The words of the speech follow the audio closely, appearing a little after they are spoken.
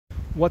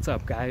What's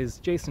up guys,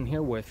 Jason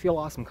here with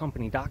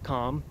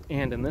feelawesomecompany.com,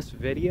 and in this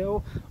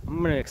video I'm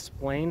going to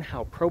explain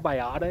how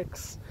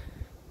probiotics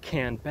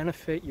can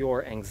benefit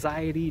your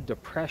anxiety,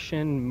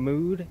 depression,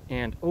 mood,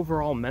 and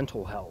overall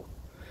mental health.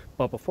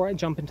 But before I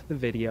jump into the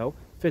video,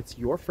 if it's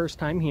your first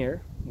time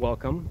here,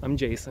 welcome, I'm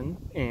Jason,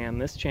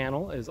 and this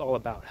channel is all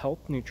about health,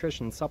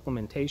 nutrition,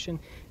 supplementation,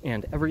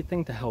 and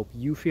everything to help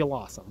you feel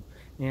awesome.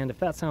 And if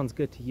that sounds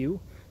good to you,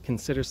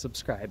 consider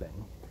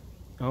subscribing.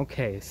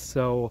 Okay,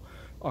 so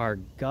our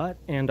gut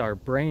and our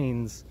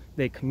brains,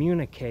 they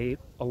communicate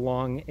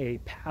along a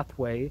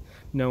pathway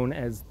known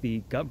as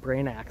the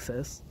gut-brain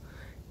axis,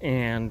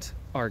 and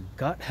our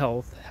gut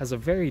health has a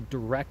very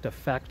direct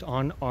effect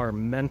on our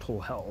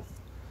mental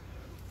health.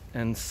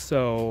 And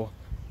so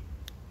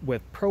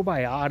with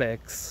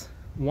probiotics,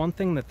 one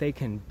thing that they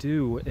can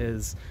do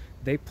is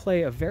they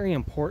play a very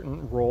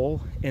important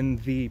role in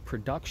the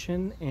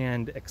production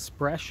and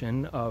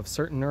expression of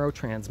certain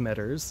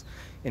neurotransmitters,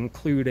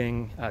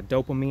 including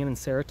dopamine and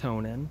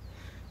serotonin.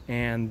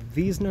 And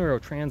these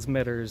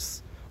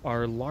neurotransmitters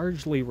are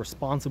largely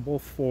responsible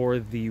for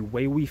the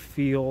way we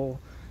feel,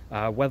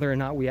 whether or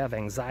not we have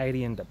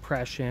anxiety and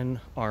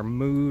depression, our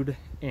mood,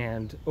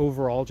 and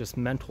overall just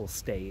mental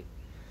state.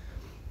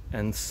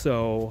 And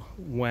so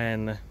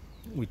when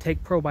we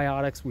take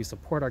probiotics, we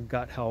support our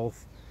gut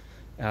health,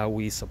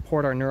 we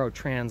support our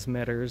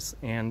neurotransmitters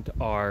and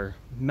our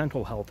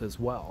mental health as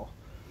well.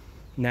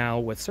 Now,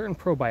 with certain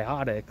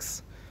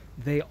probiotics,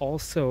 they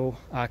also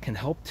can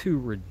help to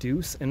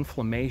reduce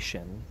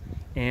inflammation.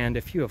 And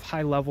if you have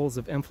high levels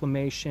of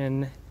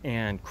inflammation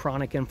and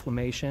chronic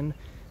inflammation,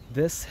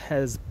 this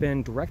has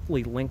been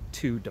directly linked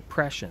to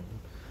depression.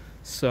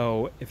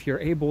 So if you're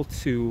able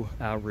to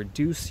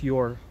reduce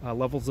your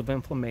levels of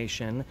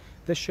inflammation,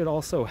 this should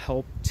also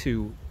help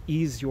to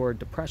ease your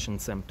depression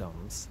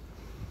symptoms.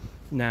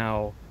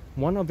 Now,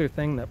 one other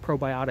thing that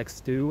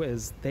probiotics do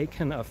is they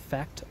can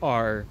affect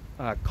our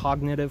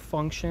cognitive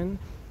function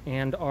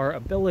and our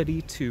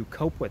ability to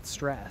cope with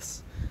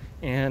stress.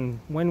 And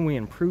when we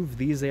improve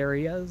these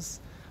areas,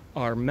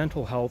 our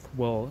mental health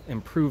will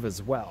improve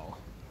as well.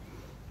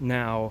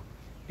 Now,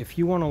 if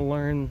you want to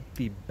learn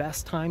the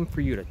best time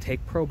for you to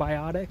take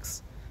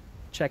probiotics,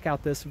 check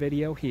out this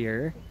video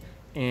here.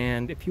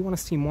 And if you want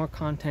to see more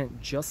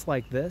content just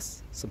like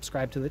this,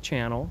 subscribe to the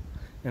channel,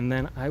 and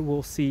then I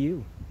will see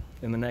you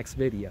in the next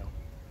video.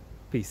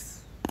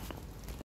 Peace.